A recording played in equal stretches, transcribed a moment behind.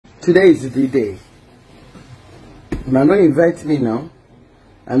Today is the day. Now don't invite me now.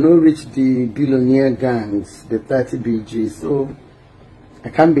 I know reach the billionaire gangs, the 30 BG, so I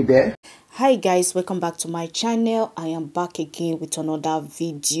can't be there. Hi guys, welcome back to my channel. I am back again with another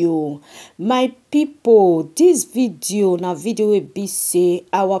video. My people, this video na video will be say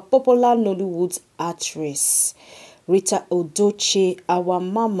our popular Nollywood actress Rita Odoche, our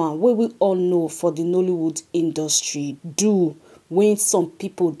mama, wey we all know for the Nollywood industry, do when some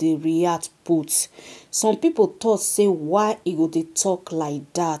people they react put. Some people thought say why e go dey talk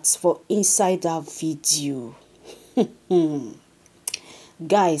like that for inside that video.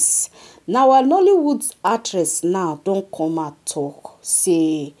 Guys, now our Nollywood actress now don't come out talk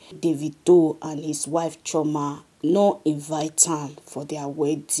say Davido and his wife Chioma no invite am for their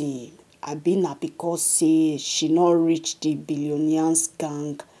wedding. I been na because say she not reach the billionaires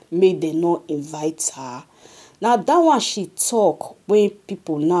gang, make them not invite her. Now that one she talk when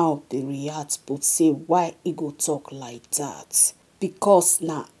people now they react but say why he go talk like that, because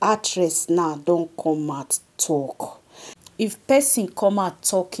now actress now don't come out talk. If person come out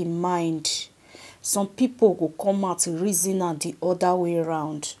talk in mind, some people go come out reason and the other way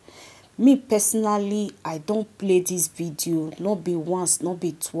around. Me personally, I don't play this video, not be once, not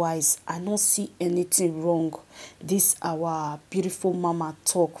be twice. I don't see anything wrong. This our beautiful mama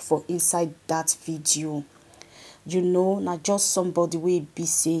talk for inside that video. You know, not just somebody will be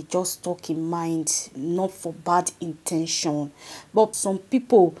say just talk in mind, not for bad intention. But some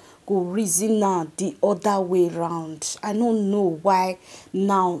people go reason now the other way around. I don't know why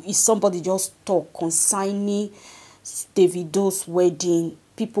now if somebody just talk concerning Davido's wedding,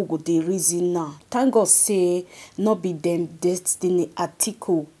 people go dey reason now. Thank God say not be them destiny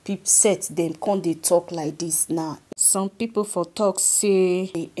article people set them can't they talk like this now. Some people for talk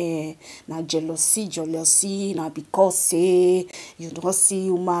say na jealousy na because say you don't see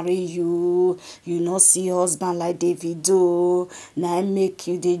you marry you not see husband like Davido, na make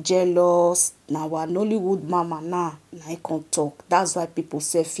you dey jealous. Now our Nollywood mama now I can't talk. That's why people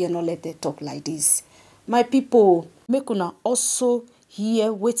say fear not let them talk like this. My people, make una also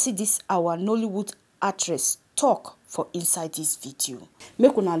hear wetin this our Nollywood actress talk for inside this video.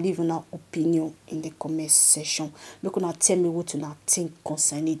 Make una leave una opinion in the comment section. Make una tell me what una think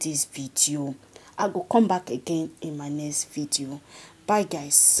concerning this video. I go come back again in my next video. Bye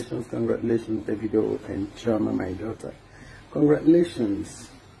guys. Congratulations Davido and Chioma, my daughter. Congratulations.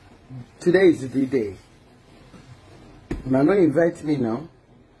 Today is the day. Now don't invite me now.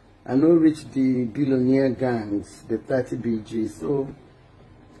 I know reach the billionaire gangs, the 30 BG, so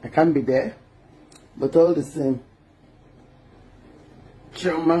I can't be there. But all the same,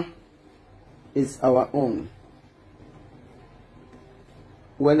 Chioma is our own.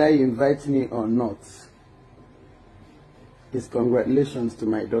 Whether you invite me or not, it's congratulations to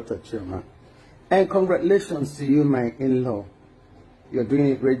my daughter Chioma. And congratulations to you, my in-law. You're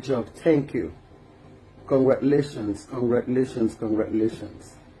doing a great job. Thank you. Congratulations, congratulations,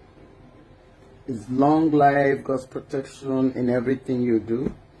 congratulations. It's long life, God's protection in everything you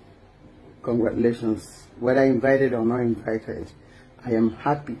do. Congratulations. Whether invited or not invited, I am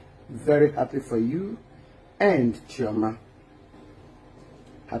happy, very happy for you and Chioma.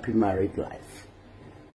 Happy married life.